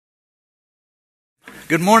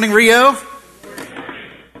Good morning, Rio.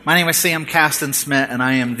 My name is Sam Kasten-Smith, and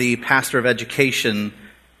I am the pastor of education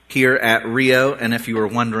here at Rio. And if you were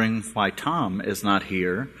wondering why Tom is not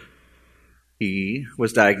here, he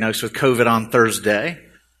was diagnosed with COVID on Thursday.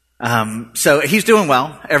 So he's doing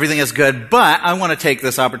well. Everything is good. But I want to take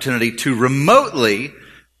this opportunity to remotely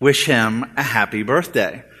wish him a happy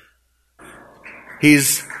birthday.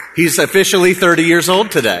 He's officially 30 years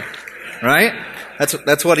old today, right?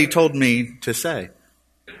 That's what he told me to say.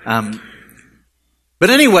 But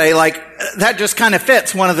anyway, that just kind of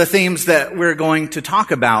fits one of the themes that we're going to talk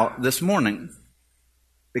about this morning.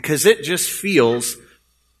 Because it just feels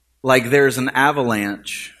like there's an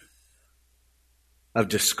avalanche of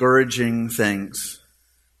discouraging things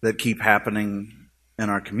that keep happening in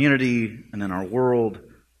our community and in our world.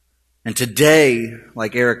 And today,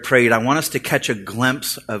 like Eric prayed, I want us to catch a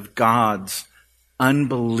glimpse of God's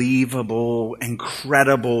unbelievable,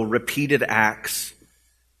 incredible, repeated acts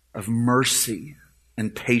of mercy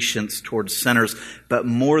and patience towards sinners. But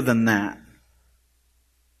more than that,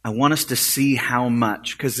 I want us to see how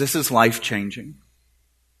much, because this is life-changing,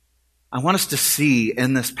 I want us to see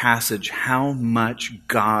in this passage how much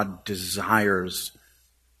God desires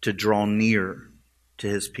to draw near to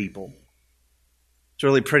His people. It's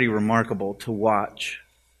really pretty remarkable to watch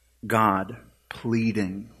God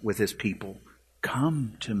pleading with His people.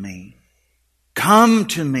 Come to me. Come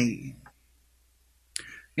to me.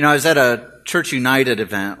 You know, I was at a Church United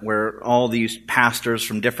event where all these pastors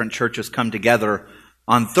from different churches come together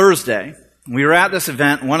on Thursday. We were at this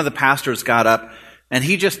event, and one of the pastors got up, and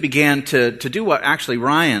he just began to do what actually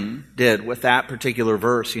Ryan did with that particular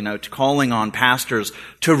verse, to calling on pastors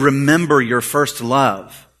to remember your first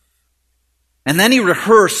love. And then he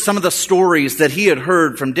rehearsed some of the stories that he had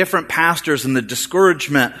heard from different pastors and the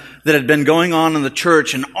discouragement that had been going on in the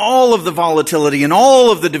church and all of the volatility and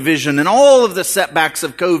all of the division and all of the setbacks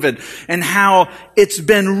of COVID and how it's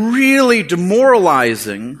been really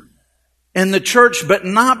demoralizing in the church, but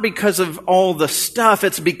not because of all the stuff.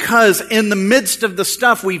 It's because in the midst of the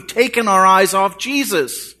stuff, we've taken our eyes off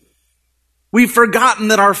Jesus. We've forgotten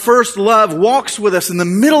that our first love walks with us in the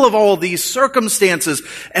middle of all these circumstances,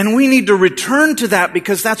 and we need to return to that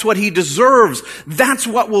because that's what He deserves. That's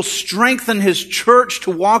what will strengthen His church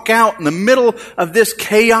to walk out in the middle of this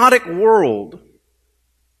chaotic world.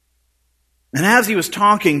 And as he was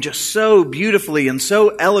talking just so beautifully and so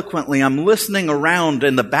eloquently, I'm listening around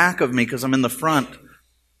in the back of me because I'm in the front,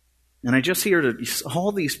 and I just hear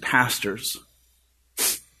all these pastors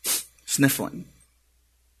sniffling.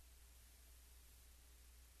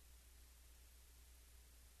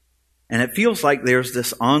 And it feels like there's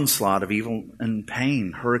this onslaught of evil and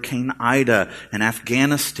pain. Hurricane Ida and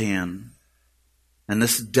Afghanistan. And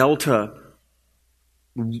this Delta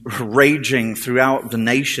raging throughout the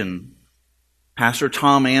nation. Pastor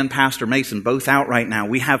Tom and Pastor Mason, both out right now.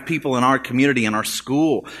 We have people in our community, in our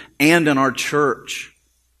school, and in our church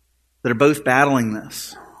that are both battling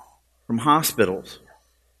this from hospitals.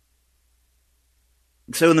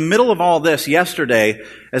 So in the middle of all this, yesterday,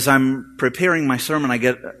 as I'm preparing my sermon, I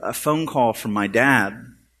get a phone call from my dad.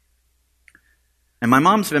 And my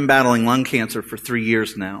mom's been battling lung cancer for 3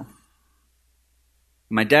 years now.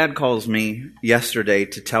 My dad calls me yesterday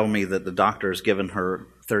to tell me that the doctor has given her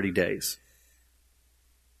 30 days.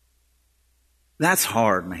 That's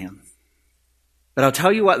hard, man. But I'll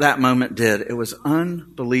tell you what that moment did. It was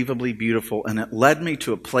unbelievably beautiful, and it led me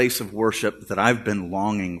to a place of worship that I've been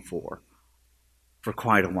longing for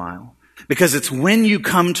quite a while. Because it's when you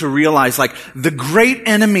come to realize, the great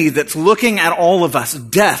enemy that's looking at all of us,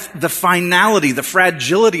 death, the finality, the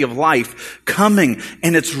fragility of life coming,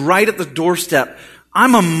 and it's right at the doorstep.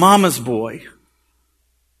 I'm a mama's boy.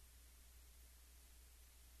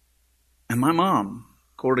 And my mom,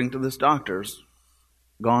 according to this doctor's,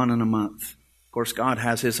 gone in a month. Of course, God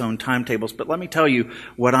has His own timetables, but let me tell you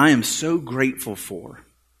what I am so grateful for.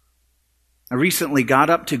 I recently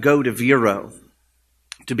got up to go to Vero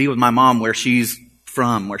to be with my mom where she's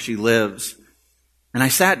from, where she lives. And I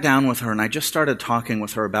sat down with her and I just started talking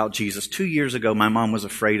with her about Jesus. 2 years ago, my mom was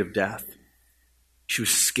afraid of death. She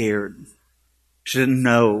was scared. She didn't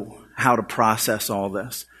know how to process all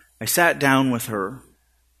this. I sat down with her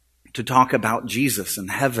to talk about Jesus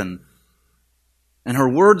and heaven. And her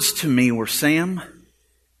words to me were, Sam,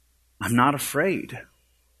 I'm not afraid.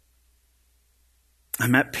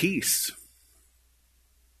 I'm at peace.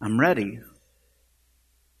 I'm ready.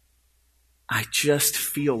 I just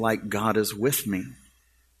feel like God is with me.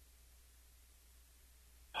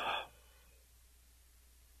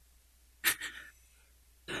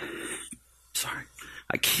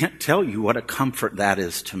 I can't tell you what a comfort that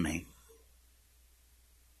is to me.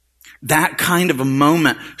 That kind of a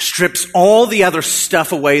moment strips all the other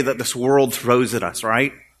stuff away that this world throws at us,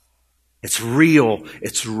 right? It's real,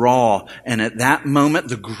 it's raw, and at that moment,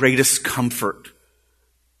 the greatest comfort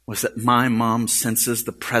was that my mom senses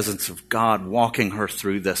the presence of God walking her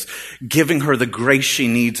through this, giving her the grace she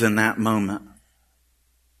needs in that moment.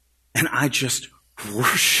 And I just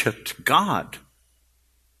worshiped God.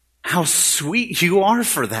 How sweet you are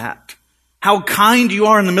for that. How kind you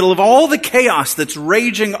are in the middle of all the chaos that's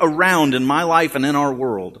raging around in my life and in our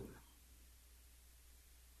world.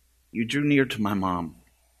 You drew near to my mom.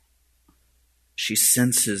 She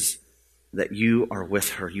senses that you are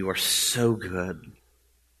with her. You are so good.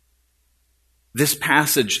 This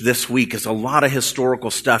passage this week is a lot of historical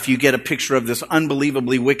stuff. You get a picture of this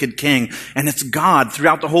unbelievably wicked king, and it's God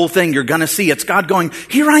throughout the whole thing. You're going to see it's God going,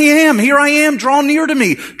 here I am, draw near to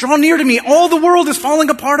me, draw near to me. All the world is falling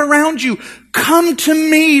apart around you. Come to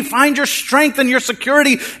me, find your strength and your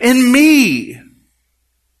security in me.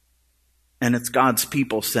 And it's God's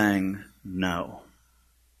people saying, no,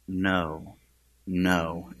 no,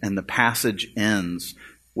 no. And the passage ends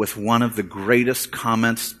with one of the greatest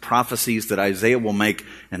comments, prophecies that Isaiah will make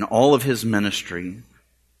in all of his ministry,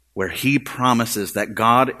 where he promises that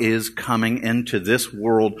God is coming into this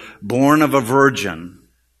world, born of a virgin,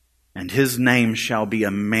 and his name shall be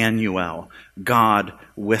Emmanuel, God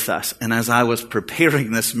with us. And as I was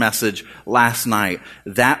preparing this message last night,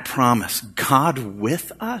 that promise, God with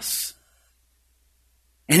us?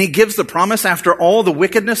 And he gives the promise after all the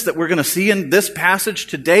wickedness that we're going to see in this passage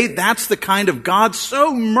today. That's the kind of God,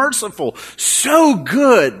 so merciful, so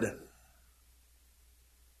good,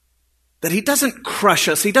 that he doesn't crush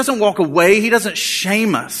us. He doesn't walk away. He doesn't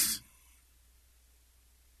shame us.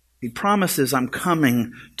 He promises, I'm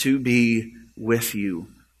coming to be with you.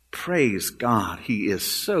 Praise God. He is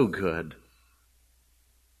so good.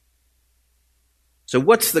 So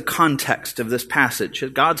what's the context of this passage?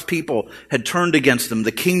 God's people had turned against him.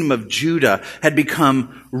 The kingdom of Judah had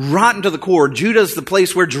become rotten to the core. Judah is the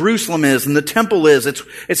place where Jerusalem is and the temple is.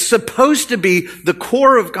 It's supposed to be the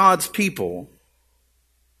core of God's people.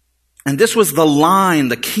 And this was the line,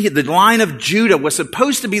 the key, the line of Judah was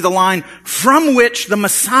supposed to be the line from which the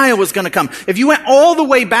Messiah was going to come. If you went all the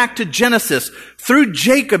way back to Genesis, through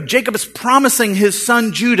Jacob, Jacob is promising his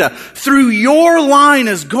son Judah, through your line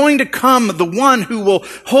is going to come the one who will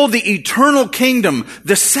hold the eternal kingdom.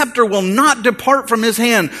 The scepter will not depart from his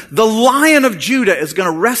hand. The Lion of Judah is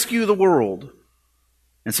going to rescue the world.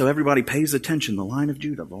 And so everybody pays attention, the line of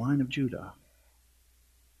Judah, the line of Judah.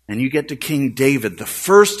 And you get to King David, the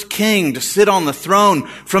first king to sit on the throne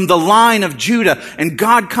from the line of Judah. And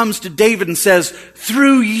God comes to David and says,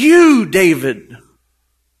 through you, David,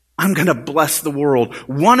 I'm going to bless the world.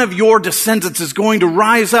 One of your descendants is going to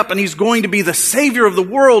rise up and he's going to be the Savior of the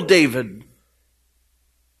world, David.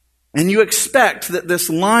 And you expect that this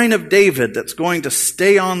line of David that's going to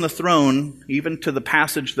stay on the throne, even to the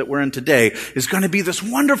passage that we're in today, is going to be this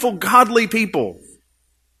wonderful, godly people.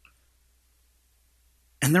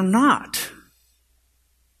 And they're not.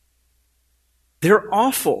 They're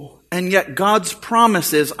awful. And yet God's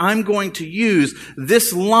promise is, I'm going to use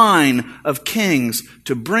this line of kings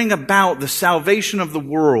to bring about the salvation of the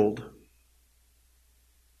world.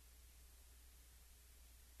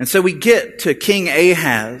 And so we get to King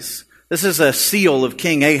Ahaz. This is a seal of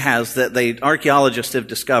King Ahaz that the archaeologists have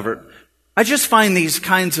discovered. I just find these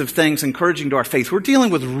kinds of things encouraging to our faith. We're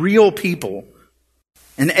dealing with real people.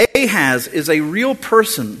 And Ahaz is a real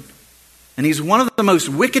person, and he's one of the most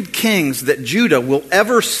wicked kings that Judah will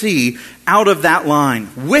ever see out of that line.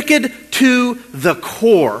 Wicked to the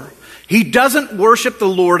core. He doesn't worship the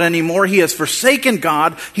Lord anymore. He has forsaken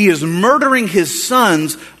God. He is murdering his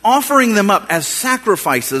sons, offering them up as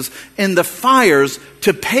sacrifices in the fires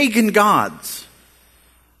to pagan gods.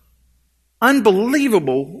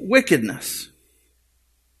 Unbelievable wickedness.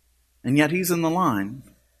 And yet he's in the line.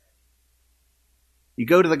 You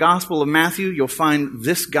go to the Gospel of Matthew, you'll find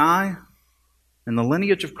this guy in the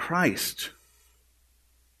lineage of Christ.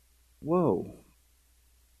 Whoa.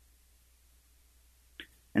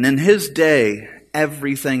 And in his day,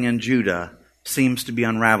 everything in Judah seems to be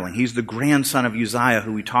unraveling. He's the grandson of Uzziah,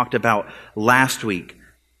 who we talked about last week.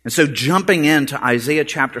 And so jumping into Isaiah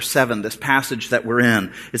chapter 7, this passage that we're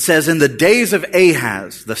in, it says, in the days of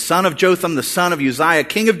Ahaz, the son of Jotham, the son of Uzziah,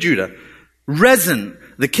 king of Judah, Rezin,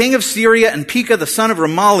 the king of Syria, and Pekah, the son of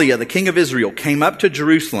Remaliah, the king of Israel, came up to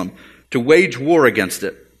Jerusalem to wage war against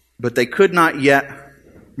it. But they could not yet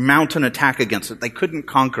mount an attack against it. They couldn't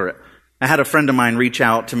conquer it. I had a friend of mine reach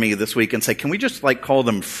out to me this week and say, can we just call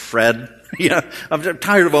them Fred? I'm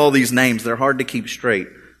tired of all these names. They're hard to keep straight.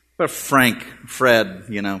 But Frank, Fred,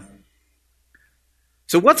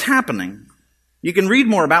 So what's happening? You can read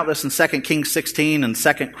more about this in 2 Kings 16 and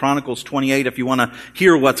 2 Chronicles 28 if you want to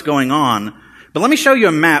hear what's going on. But let me show you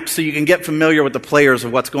a map so you can get familiar with the players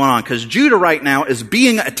of what's going on. Because Judah right now is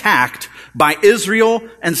being attacked by Israel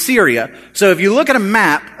and Syria. So if you look at a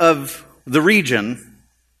map of the region,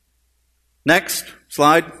 next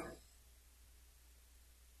slide.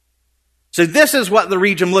 So this is what the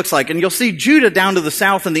region looks like. And you'll see Judah down to the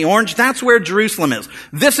south in the orange. That's where Jerusalem is.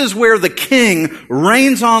 This is where the king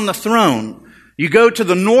reigns on the throne. You go to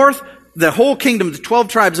the north, the whole kingdom, the 12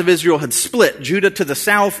 tribes of Israel had split. Judah to the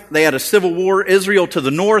south, they had a civil war. Israel to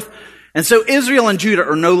the north. And so Israel and Judah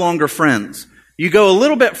are no longer friends. You go a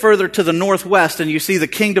little bit further to the northwest and you see the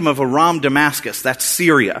kingdom of Aram Damascus. That's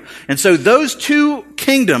Syria. And so those two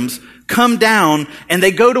kingdoms come down and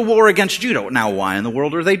they go to war against Judah. Now, why in the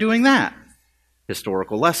world are they doing that?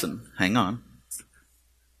 Historical lesson. Hang on.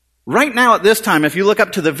 Right now at this time, if you look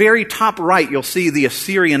up to the very top right, you'll see the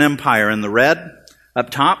Assyrian Empire in the red up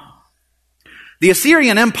top. The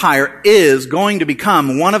Assyrian Empire is going to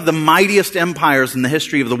become one of the mightiest empires in the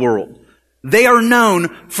history of the world. They are known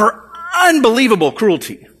for unbelievable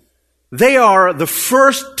cruelty. They are the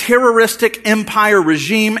first terroristic empire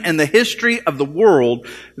regime in the history of the world.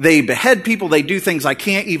 They behead people. They do things I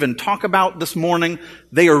can't even talk about this morning.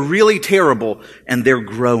 They are really terrible, and they're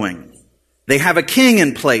growing. They have a king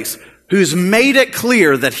in place who's made it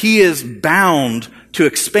clear that he is bound to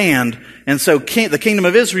expand. And so the kingdom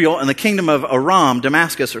of Israel and the kingdom of Aram,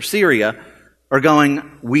 Damascus or Syria, are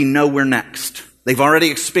going, we know we're next. They've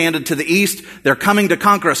already expanded to the east. They're coming to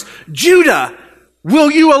conquer us. Judah,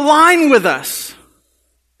 will you align with us?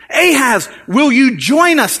 Ahaz, will you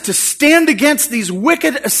join us to stand against these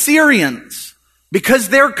wicked Assyrians? Because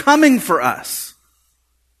they're coming for us.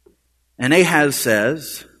 And Ahaz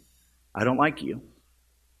says, I don't like you.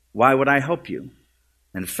 Why would I help you?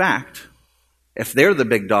 In fact, if they're the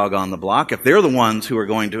big dog on the block, if they're the ones who are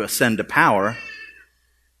going to ascend to power,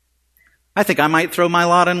 I think I might throw my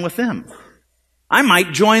lot in with them. I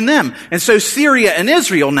might join them. And so Syria and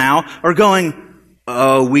Israel now are going,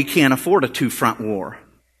 oh, we can't afford a two-front war.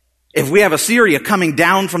 If we have Assyria coming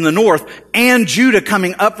down from the north and Judah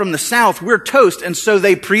coming up from the south, we're toast. And so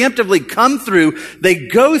they preemptively come through, they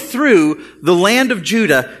go through the land of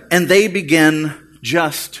Judah, and they begin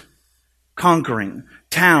just conquering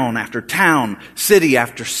town after town, city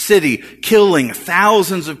after city, killing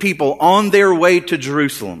thousands of people on their way to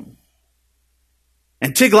Jerusalem.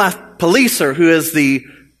 And Tiglath-Pileser, who is the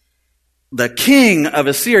king of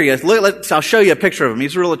Assyria, I'll show you a picture of him.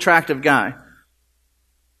 He's a real attractive guy.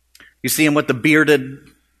 You see him with the bearded,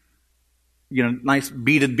 nice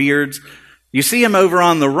beaded beards. You see him over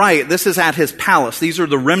on the right. This is at his palace. These are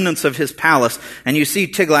the remnants of his palace. And you see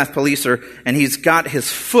Tiglath-Pileser, and he's got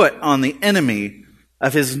his foot on the enemy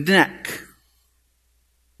of his neck.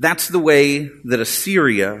 That's the way that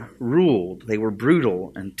Assyria ruled. They were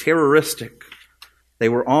brutal and terroristic. They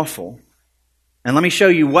were awful. And let me show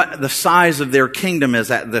you what the size of their kingdom is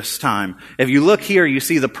at this time. If you look here, you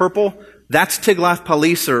see the purple. That's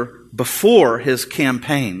Tiglath-Pileser before his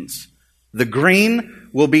campaigns. The green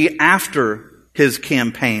will be after his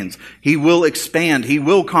campaigns. He will expand. He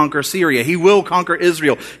will conquer Syria. He will conquer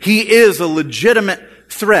Israel. He is a legitimate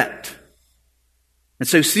threat. And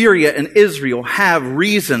so Syria and Israel have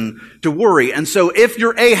reason to worry. And so if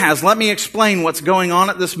you're Ahaz, let me explain what's going on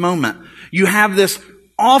at this moment. You have this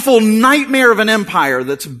awful nightmare of an empire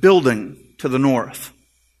that's building to the north.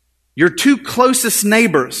 Your two closest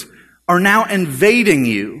neighbors are now invading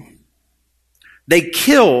you. They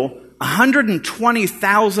kill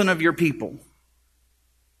 120,000 of your people.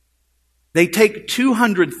 They take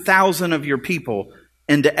 200,000 of your people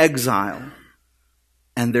into exile.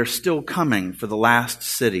 And they're still coming for the last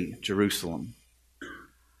city, Jerusalem.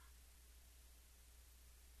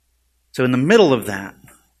 So in the middle of that,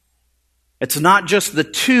 it's not just the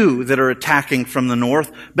two that are attacking from the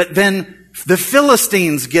north, but then the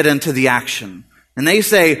Philistines get into the action. And they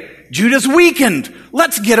say, Judah's weakened.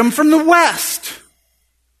 Let's get him from the west.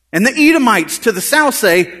 And the Edomites to the south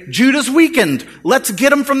say, Judah's weakened. Let's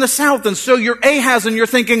get him from the south. And so you're Ahaz and you're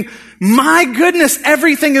thinking, my goodness,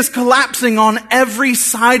 everything is collapsing on every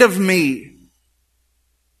side of me.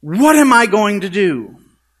 What am I going to do?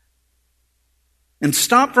 And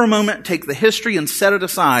stop for a moment, take the history and set it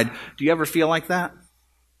aside. Do you ever feel like that?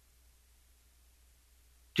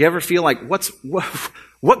 Do you ever feel like,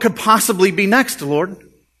 what could possibly be next, Lord?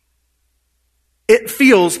 It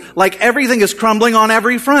feels like everything is crumbling on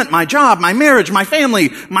every front. My job, my marriage, my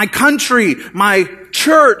family, my country, my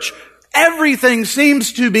church. Everything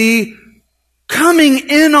seems to be coming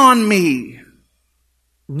in on me.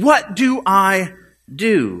 What do I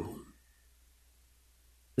do?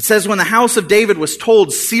 It says, when the house of David was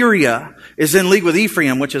told Syria is in league with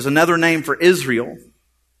Ephraim, which is another name for Israel,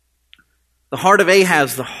 the heart of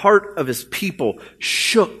Ahaz, the heart of his people,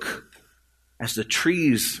 shook as the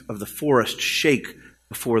trees of the forest shake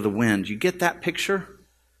before the wind. You get that picture?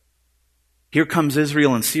 Here comes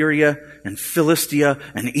Israel and Syria and Philistia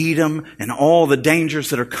and Edom and all the dangers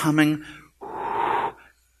that are coming.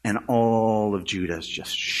 And all of Judah is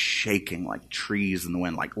just shaking like trees in the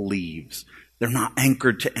wind, like leaves. They're not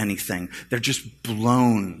anchored to anything. They're just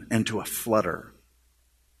blown into a flutter.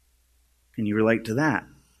 Can you relate to that?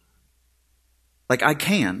 Like I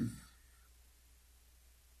can.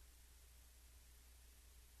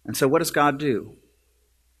 And so what does God do?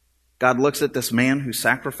 God looks at this man who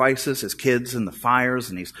sacrifices his kids in the fires,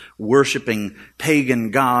 and he's worshiping pagan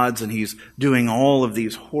gods, and he's doing all of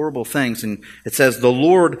these horrible things. And it says, the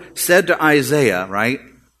Lord said to Isaiah, right?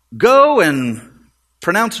 Go and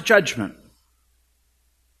pronounce judgment.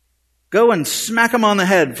 Go and smack him on the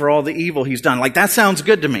head for all the evil he's done. Like, that sounds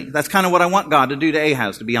good to me. That's kind of what I want God to do to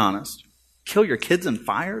Ahaz, to be honest. Kill your kids in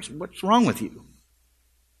fires? What's wrong with you?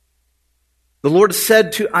 The Lord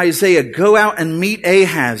said to Isaiah, go out and meet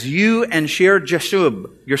Ahaz, you and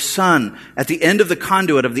Shear-Jashub, your son, at the end of the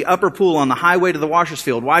conduit of the upper pool on the highway to the washer's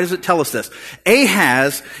field. Why does it tell us this?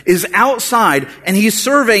 Ahaz is outside and he's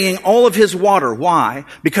surveying all of his water. Why?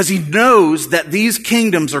 Because he knows that these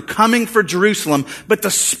kingdoms are coming for Jerusalem, but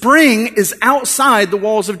the spring is outside the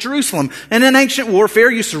walls of Jerusalem. And in ancient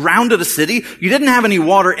warfare, you surrounded a city. You didn't have any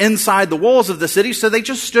water inside the walls of the city, so they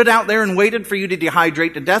just stood out there and waited for you to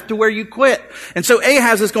dehydrate to death to where you quit. And so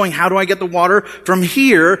Ahaz is going, how do I get the water from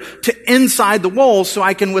here to inside the walls so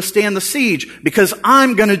I can withstand the siege? Because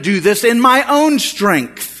I'm going to do this in my own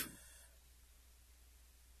strength.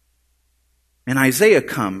 And Isaiah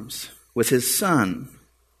comes with his son,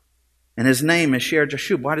 and his name is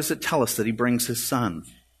Shear-Jashub. Why does it tell us that he brings his son?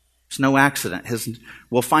 It's no accident.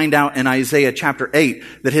 We'll find out in Isaiah chapter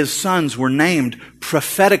 8 that his sons were named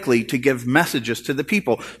prophetically to give messages to the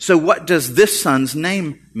people. So what does this son's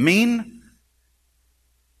name mean?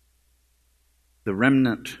 The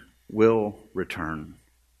remnant will return.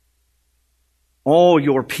 All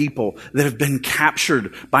your people that have been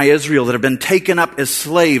captured by Israel, that have been taken up as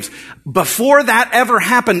slaves, before that ever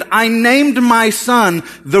happened, I named my son,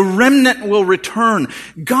 the remnant will return.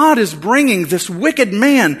 God is bringing this wicked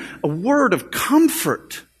man a word of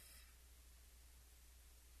comfort.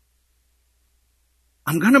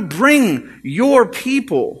 I'm going to bring your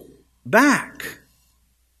people back.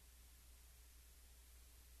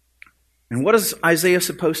 And what is Isaiah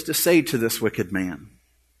supposed to say to this wicked man,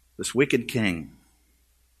 this wicked king?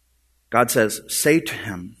 God says, say to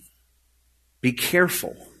him, be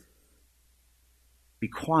careful, be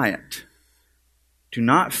quiet. Do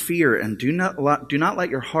not fear and do not let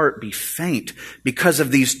your heart be faint because of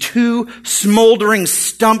these two smoldering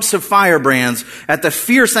stumps of firebrands at the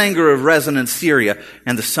fierce anger of Rezin and Syria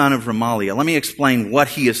and the son of Remaliah. Let me explain what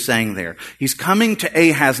he is saying there. He's coming to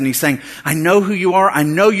Ahaz and he's saying, I know who you are. I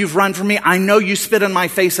know you've run from me. I know you spit in my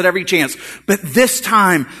face at every chance. But this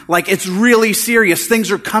time, like, it's really serious.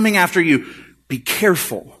 Things are coming after you. Be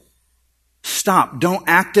careful. Stop. Don't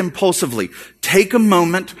act impulsively. Take a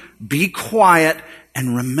moment. Be quiet.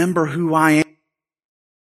 And remember who I am.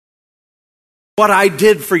 What I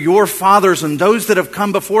did for your fathers and those that have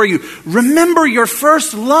come before you. Remember your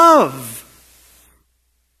first love.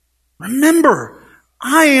 Remember,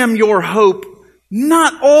 I am your hope,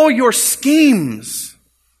 not all your schemes.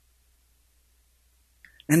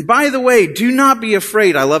 And by the way, do not be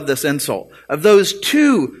afraid, I love this insult, of those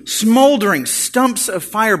two smoldering stumps of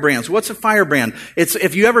firebrands. What's a firebrand? It's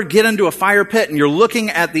if you ever get into a fire pit and you're looking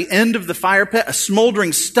at the end of the fire pit, a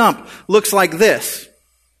smoldering stump looks like this.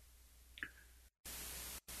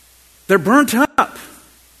 They're burnt up.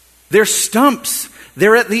 They're stumps.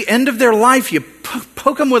 They're at the end of their life. You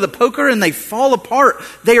poke them with a poker and they fall apart.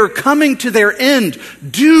 They are coming to their end.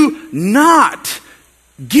 Do not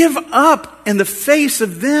give up in the face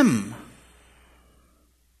of them.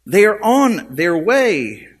 They are on their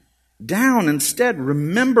way down. Instead,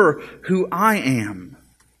 remember who I am.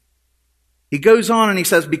 He goes on and he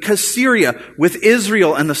says, because Syria with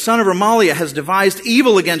Israel and the son of Remaliah has devised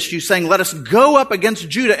evil against you, saying, let us go up against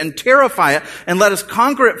Judah and terrify it, and let us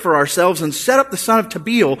conquer it for ourselves and set up the son of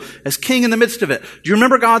Tabeel as king in the midst of it. Do you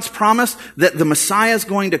remember God's promise that the Messiah is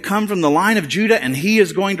going to come from the line of Judah and he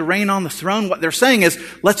is going to reign on the throne? What they're saying is,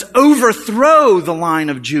 let's overthrow the line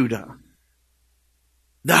of Judah.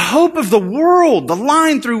 The hope of the world, the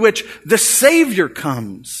line through which the Savior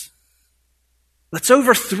comes. Let's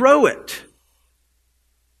overthrow it.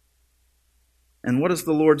 And what does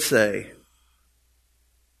the Lord say?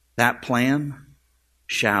 That plan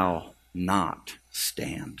shall not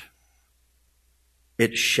stand.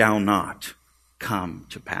 It shall not come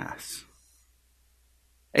to pass.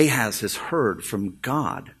 Ahaz has heard from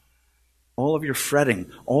God. All of your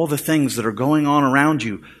fretting, all the things that are going on around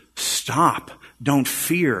you, stop. Don't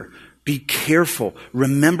fear. Be careful.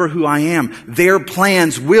 Remember who I am. Their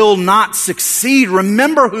plans will not succeed.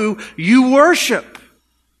 Remember who you worship.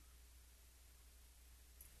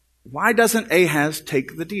 Why doesn't Ahaz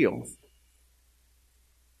take the deal?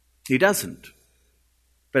 He doesn't.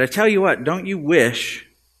 But I tell you what, don't you wish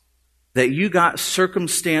that you got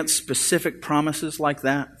circumstance-specific promises like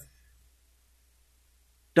that?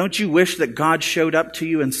 Don't you wish that God showed up to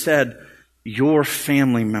you and said, your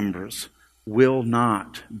family members will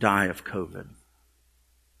not die of COVID?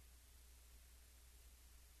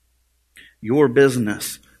 Your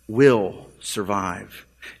business will survive.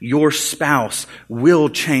 Your spouse will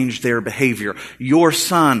change their behavior. Your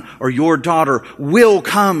son or your daughter will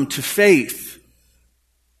come to faith.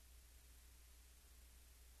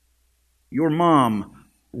 Your mom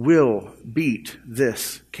will beat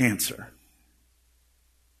this cancer.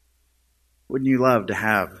 Wouldn't you love to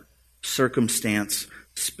have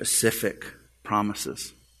circumstance-specific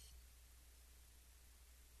promises?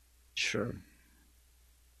 Sure.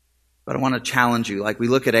 But I want to challenge you. Like we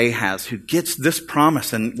look at Ahaz, who gets this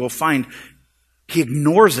promise, and we'll find he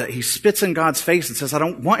ignores it. He spits in God's face and says, I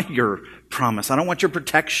don't want your promise. I don't want your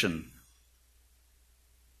protection.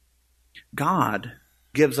 God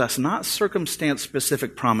gives us not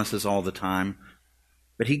circumstance-specific promises all the time,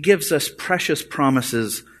 but he gives us precious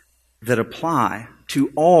promises that apply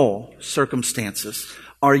to all circumstances.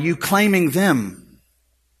 Are you claiming them?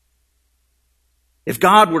 If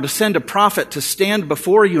God were to send a prophet to stand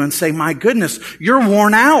before you and say, my goodness, you're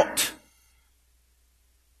worn out.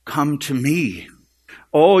 Come to me,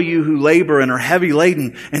 all you who labor and are heavy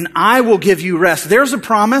laden, and I will give you rest. There's a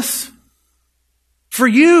promise for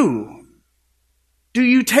you. Do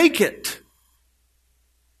you take it?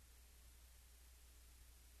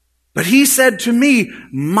 But he said to me,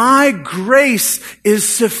 my grace is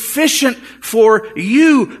sufficient for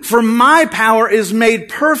you, for my power is made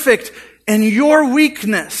perfect in your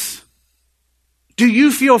weakness. Do you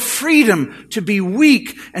feel freedom to be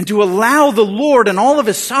weak and to allow the Lord and all of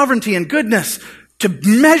his sovereignty and goodness to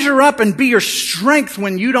measure up and be your strength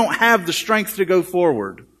when you don't have the strength to go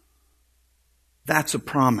forward? That's a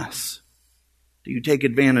promise. Do you take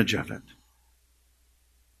advantage of it?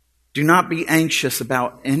 Do not be anxious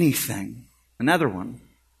about anything. Another one.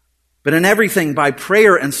 But in everything, by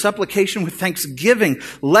prayer and supplication with thanksgiving,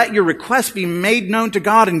 let your requests be made known to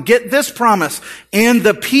God. And get this promise. And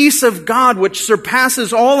the peace of God, which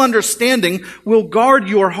surpasses all understanding, will guard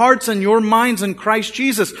your hearts and your minds in Christ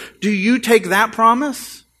Jesus. Do you take that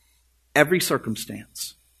promise? Every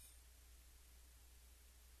circumstance.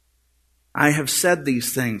 I have said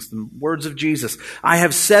these things, the words of Jesus. I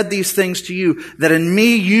have said these things to you, that in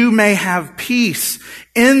me you may have peace.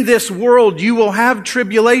 In this world you will have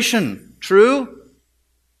tribulation. True?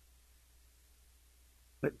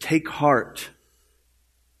 But take heart.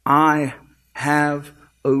 I have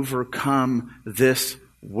overcome this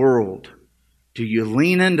world. Do you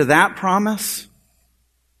lean into that promise?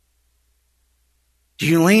 Do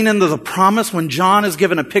you lean into the promise when John is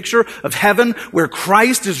given a picture of heaven where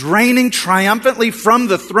Christ is reigning triumphantly from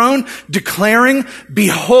the throne, declaring,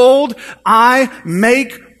 behold, I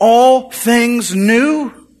make all things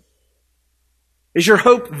new? Is your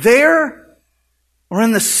hope there, or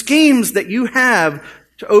in the schemes that you have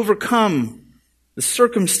to overcome the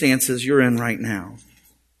circumstances you're in right now?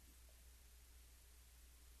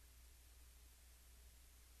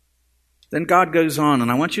 Then God goes on, and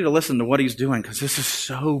I want you to listen to what he's doing, because this is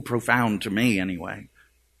so profound to me anyway.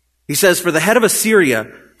 He says, the head of Syria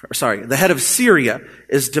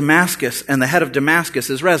is Damascus, and the head of Damascus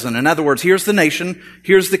is Rezin. In other words, here's the nation,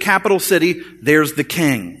 here's the capital city, there's the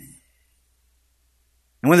king.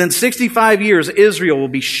 And within 65 years, Israel will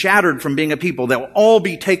be shattered from being a people. They'll all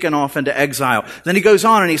be taken off into exile. Then he goes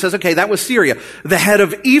on and he says, okay, that was Syria. The head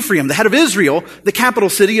of Ephraim, the head of Israel, the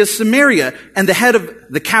capital city is Samaria. And the head of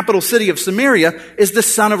the capital city of Samaria is the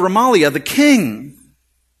son of Remaliah, the king.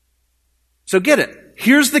 So get it.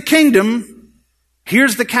 Here's the kingdom.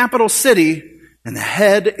 Here's the capital city. And the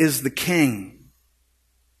head is the king.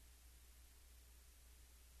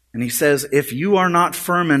 And he says, if you are not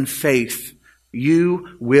firm in faith,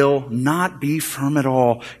 you will not be firm at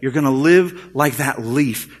all. You're going to live like that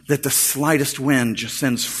leaf that the slightest wind just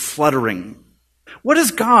sends fluttering. What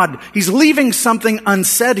is God? He's leaving something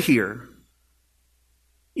unsaid here.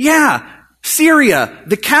 Yeah, Syria,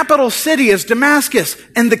 the capital city is Damascus,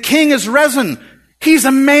 and the king is Rezin. He's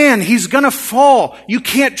a man. He's going to fall. You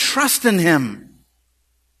can't trust in him.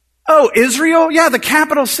 Oh, Israel? Yeah, the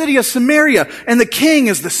capital city of Samaria. And the king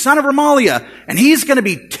is the son of Remaliah. And he's going to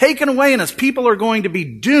be taken away and his people are going to be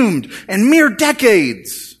doomed in mere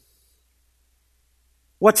decades.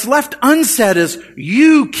 What's left unsaid is,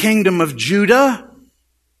 you, kingdom of Judah.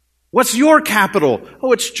 What's your capital?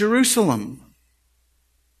 Oh, it's Jerusalem.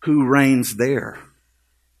 Who reigns there?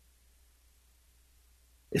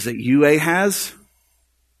 Is it you, Ahaz?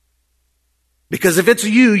 Because if it's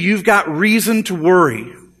you, you've got reason to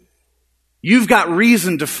worry. You've got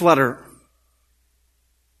reason to flutter.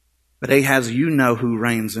 But Ahaz, you know who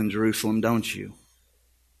reigns in Jerusalem, don't you?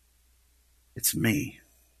 It's me.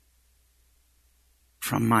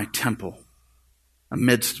 From my temple,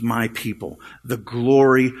 amidst my people, the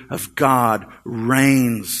glory of God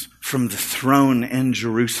reigns from the throne in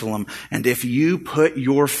Jerusalem. And if you put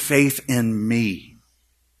your faith in me,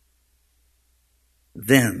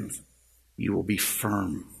 then you will be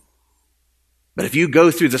firm. But if you go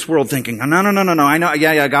through this world thinking, no, I know,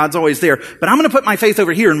 yeah, God's always there, but I'm going to put my faith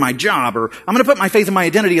over here in my job, or I'm going to put my faith in my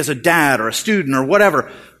identity as a dad or a student or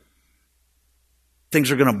whatever, things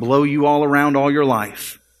are going to blow you all around all your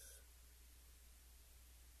life.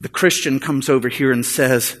 The Christian comes over here and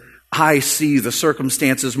says, I see the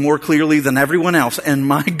circumstances more clearly than everyone else, and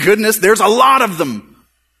my goodness, there's a lot of them.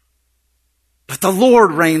 But the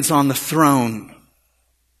Lord reigns on the throne.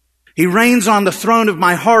 He reigns on the throne of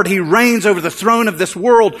my heart. He reigns over the throne of this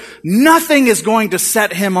world. Nothing is going to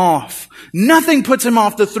set him off. Nothing puts him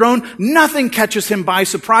off the throne. Nothing catches him by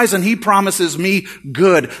surprise. And he promises me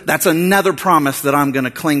good. That's another promise that I'm going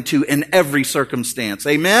to cling to in every circumstance.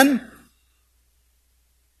 Amen?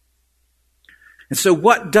 And so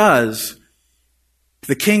what does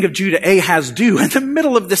the king of Judah, Ahaz, do? In the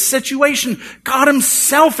middle of this situation, God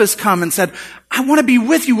himself has come and said, I want to be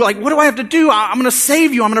with you. Like, what do I have to do? I'm going to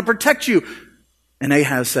save you. I'm going to protect you. And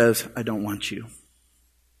Ahaz says, I don't want you.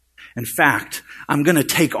 In fact, I'm going to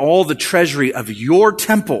take all the treasury of your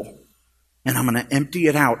temple and I'm going to empty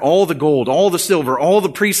it out. All the gold, all the silver, all the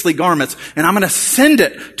priestly garments. And I'm going to send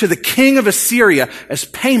it to the king of Assyria as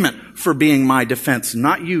payment for being my defense.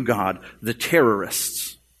 Not you, God, the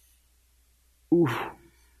terrorists. Ooh.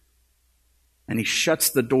 And he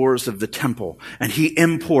shuts the doors of the temple and he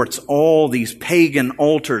imports all these pagan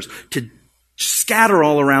altars to scatter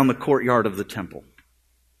all around the courtyard of the temple.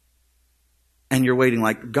 And you're waiting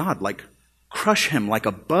like, God, like crush him like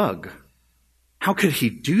a bug. How could he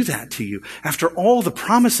do that to you? After all the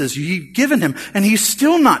promises you've given him, and he's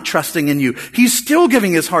still not trusting in you. He's still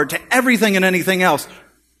giving his heart to everything and anything else.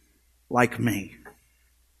 Like me.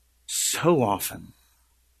 So often.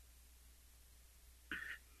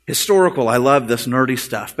 Historical, I love this nerdy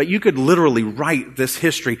stuff, but you could literally write this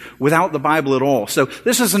history without the Bible at all. So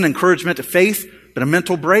this is an encouragement to faith, but a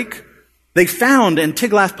mental break. They found in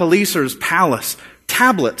Tiglath-Pileser's palace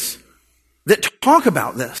tablets that talk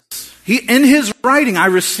about this. In his writing, I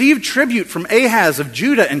received tribute from Ahaz of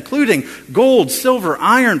Judah, including gold, silver,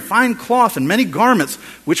 iron, fine cloth, and many garments,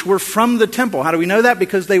 which were from the temple. How do we know that?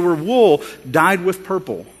 Because they were wool dyed with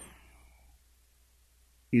purple.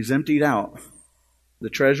 He's emptied out the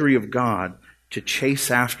treasury of God to chase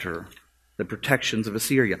after the protections of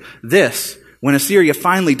Assyria. This, when Assyria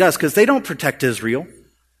finally does, because they don't protect Israel.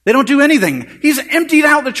 They don't do anything. He's emptied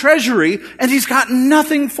out the treasury and he's got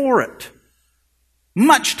nothing for it.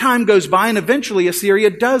 Much time goes by and eventually Assyria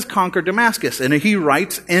does conquer Damascus. And he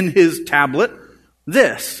writes in his tablet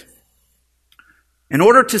this. In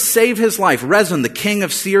order to save his life, Rezin, the king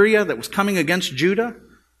of Syria that was coming against Judah,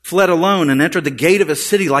 fled alone and entered the gate of his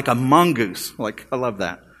city like a mongoose. Like, I love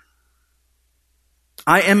that.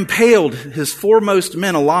 I impaled his foremost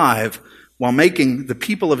men alive while making the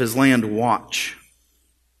people of his land watch.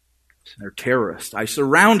 They're terrorists. I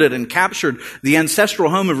surrounded and captured the ancestral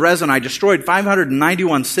home of Rezin. I destroyed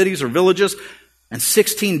 591 cities or villages and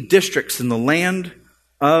 16 districts in the land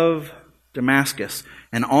of Damascus.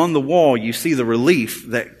 And on the wall, you see the relief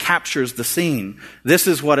that captures the scene. This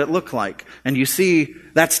is what it looked like. And you see,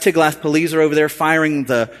 that's Tiglath-Pileser over there firing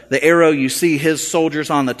the arrow. You see his soldiers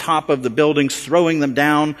on the top of the buildings, throwing them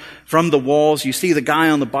down from the walls. You see the guy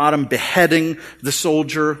on the bottom beheading the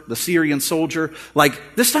soldier, the Syrian soldier.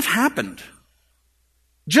 Like, this stuff happened.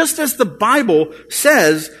 Just as the Bible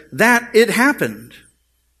says that it happened.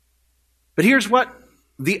 But here's what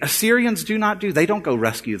the Assyrians do not do. They don't go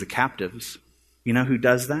rescue the captives. You know who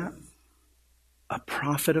does that? A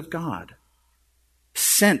prophet of God.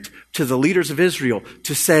 Sent to the leaders of Israel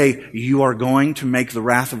to say, you are going to make the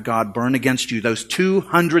wrath of God burn against you. Those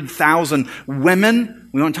 200,000 women,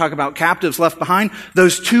 we want to talk about captives left behind.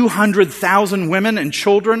 Those 200,000 women and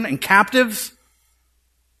children and captives,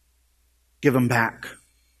 give them back.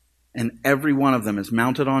 And every one of them is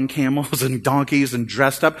mounted on camels and donkeys and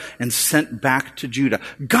dressed up and sent back to Judah.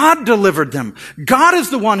 God delivered them. God is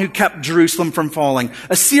the one who kept Jerusalem from falling.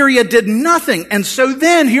 Assyria did nothing. And so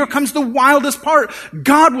then, here comes the wildest part.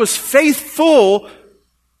 God was faithful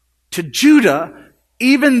to Judah,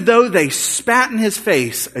 even though they spat in his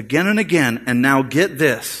face again and again. And now get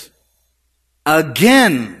this.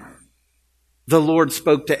 Again, the Lord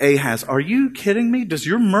spoke to Ahaz. Are you kidding me? Does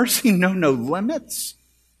your mercy know no limits?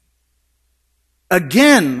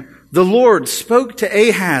 Again, the Lord spoke to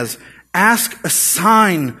Ahaz, ask a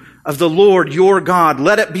sign of the Lord your God.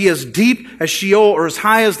 Let it be as deep as Sheol or as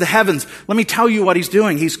high as the heavens. Let me tell you what he's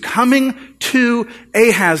doing. He's coming to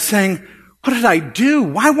Ahaz saying, what did I do?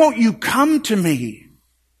 Why won't you come to me?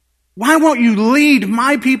 Why won't you lead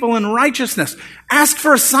my people in righteousness? Ask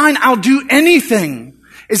for a sign. I'll do anything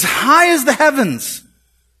as high as the heavens,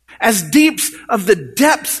 as deep of the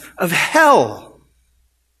depths of hell.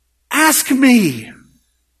 Ask me.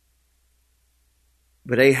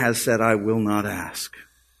 But Ahaz said, I will not ask.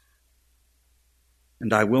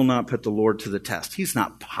 And I will not put the Lord to the test. He's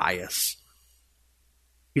not pious.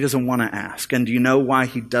 He doesn't want to ask. And do you know why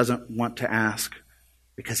he doesn't want to ask?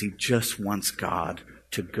 Because he just wants God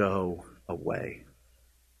to go away.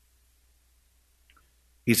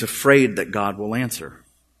 He's afraid that God will answer.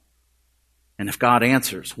 And if God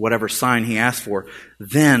answers whatever sign he asks for,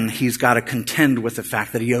 then he's got to contend with the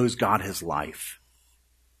fact that he owes God his life.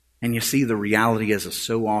 And you see, the reality is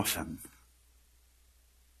so often,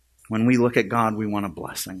 when we look at God, we want a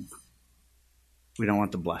blessing. We don't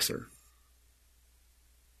want the blesser.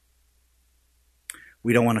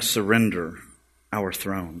 We don't want to surrender our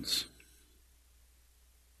thrones.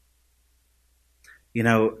 You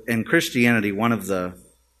know, in Christianity, one of the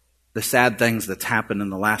sad things that's happened in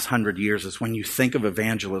the last 100 years is when you think of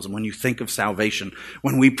evangelism, when you think of salvation,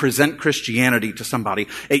 when we present Christianity to somebody,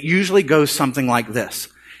 it usually goes something like this.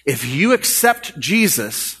 If you accept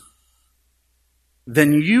Jesus,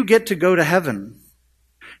 then you get to go to heaven.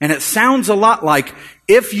 And it sounds a lot like,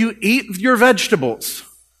 if you eat your vegetables,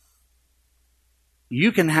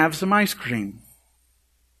 you can have some ice cream.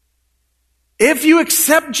 If you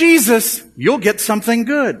accept Jesus, you'll get something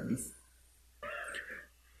good.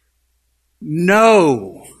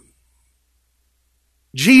 No.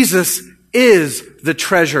 Jesus is the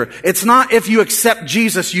treasure. It's not if you accept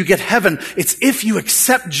Jesus, you get heaven. It's if you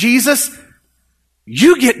accept Jesus,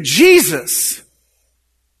 you get Jesus.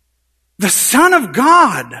 The Son of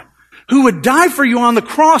God, who would die for you on the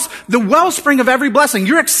cross, the wellspring of every blessing.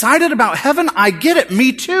 You're excited about heaven? I get it,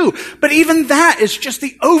 me too. But even that is just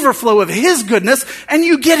the overflow of his goodness, and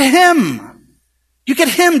you get him. You get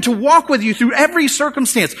him to walk with you through every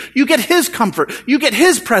circumstance. You get his comfort. You get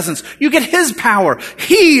his presence. You get his power.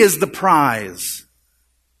 He is the prize.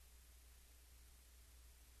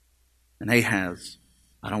 And Ahaz,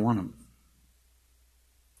 I don't want him.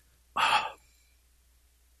 Oh.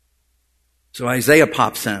 So Isaiah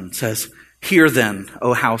pops in, says, hear then,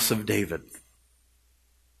 O house of David.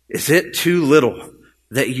 Is it too little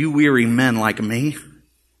that you weary men like me?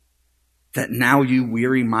 That now you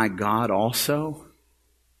weary my God also?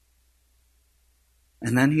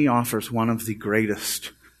 And then he offers one of the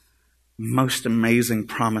greatest, most amazing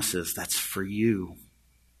promises that's for you.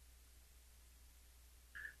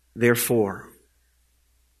 Therefore,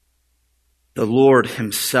 the Lord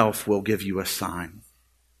himself will give you a sign.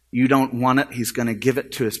 You don't want it, he's going to give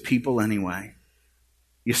it to his people anyway.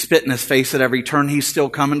 You spit in his face at every turn, he's still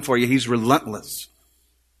coming for you. He's relentless.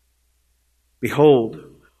 Behold,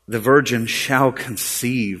 the virgin shall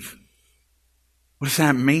conceive. What does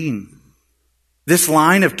that mean? This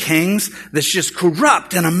line of kings that's just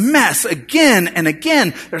corrupt and a mess again and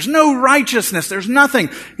again. There's no righteousness. There's nothing.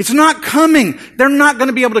 It's not coming. They're not going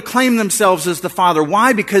to be able to claim themselves as the father.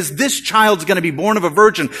 Why? Because this child's going to be born of a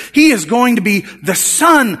virgin. He is going to be the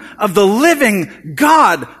son of the living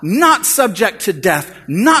God, not subject to death,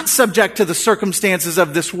 not subject to the circumstances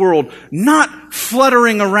of this world, not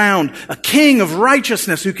fluttering around, a king of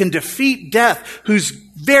righteousness who can defeat death, whose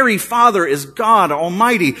very father is God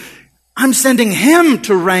Almighty. I'm sending him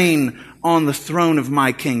to reign on the throne of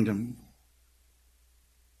my kingdom.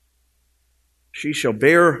 She shall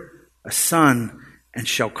bear a son and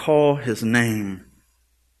shall call his name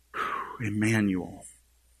Emmanuel.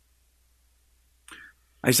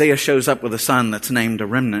 Isaiah shows up with a son that's named A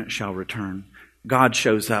Remnant Shall Return. God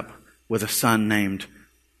shows up with a son named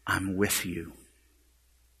I'm with you.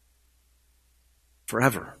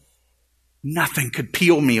 Forever. Nothing could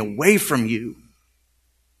peel me away from you.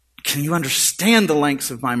 Can you understand the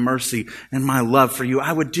lengths of my mercy and my love for you?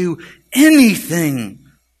 I would do anything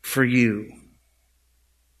for you.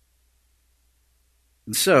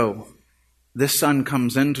 And so, this son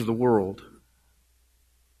comes into the world.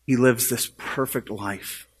 He lives this perfect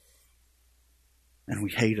life. And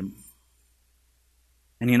we hate him.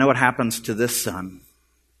 And you know what happens to this son?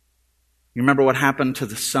 You remember what happened to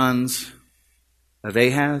the sons of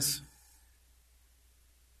Ahaz?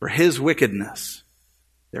 For his wickedness,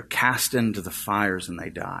 they're cast into the fires and they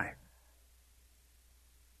die.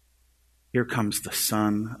 Here comes the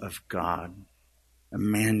Son of God,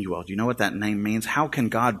 Emmanuel. Do you know what that name means? How can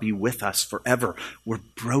God be with us forever? We're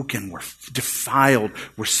broken, we're defiled,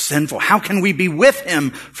 we're sinful. How can we be with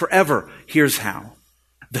him forever? Here's how.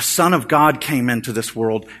 The Son of God came into this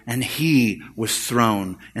world and he was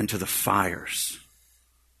thrown into the fires.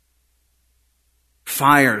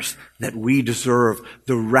 Fires that we deserve.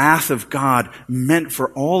 The wrath of God meant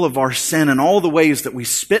for all of our sin and all the ways that we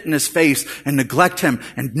spit in his face and neglect him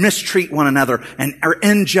and mistreat one another and are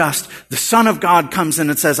unjust. The Son of God comes in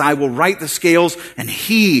and says, I will right the scales, and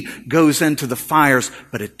he goes into the fires,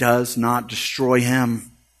 but it does not destroy him.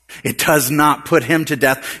 It does not put him to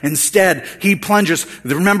death. Instead, he plunges.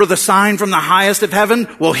 Remember the sign from the highest of heaven?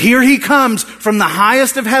 Well, here he comes from the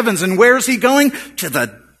highest of heavens. And where is he going? To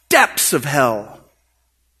the depths of hell.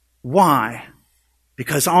 Why?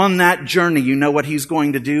 Because on that journey, you know what he's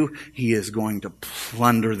going to do? He is going to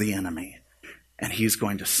plunder the enemy. And he's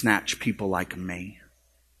going to snatch people like me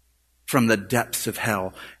from the depths of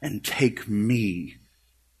hell and take me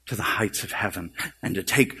to the heights of heaven, and to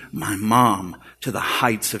take my mom to the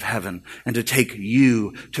heights of heaven, and to take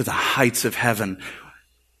you to the heights of heaven.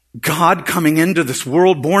 God coming into this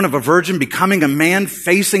world, born of a virgin, becoming a man,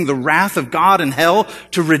 facing the wrath of God and hell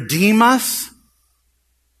to redeem us.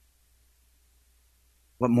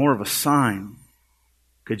 What more of a sign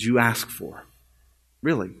could you ask for?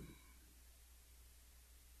 Really?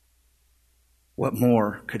 What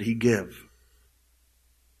more could he give?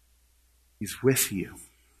 He's with you.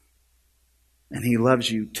 And he loves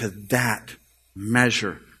you to that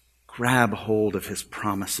measure. Grab hold of his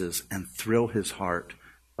promises and thrill his heart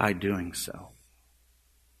by doing so.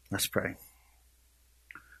 Let's pray.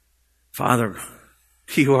 Father,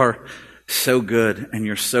 you are so good and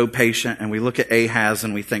you're so patient. And we look at Ahaz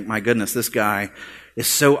and we think, my goodness, this guy is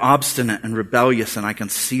so obstinate and rebellious, and I can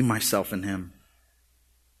see myself in him.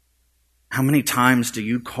 How many times do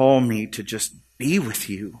you call me to just be with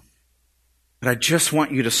you? But I just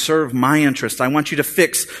want you to serve my interest. I want you to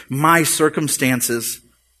fix my circumstances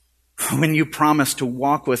when you promise to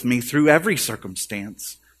walk with me through every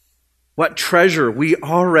circumstance. What treasure we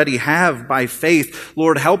already have by faith.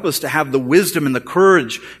 Lord, help us to have the wisdom and the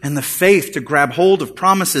courage and the faith to grab hold of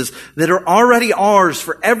promises that are already ours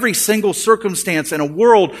for every single circumstance in a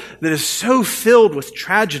world that is so filled with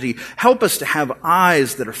tragedy. Help us to have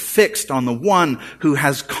eyes that are fixed on the one who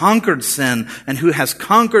has conquered sin and who has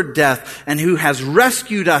conquered death and who has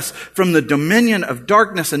rescued us from the dominion of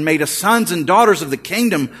darkness and made us sons and daughters of the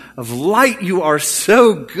kingdom of light. You are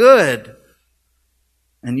so good.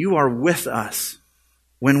 And you are with us.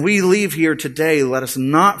 When we leave here today, let us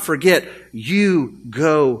not forget you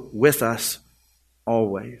go with us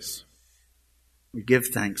always. We give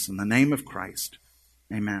thanks in the name of Christ.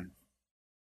 Amen.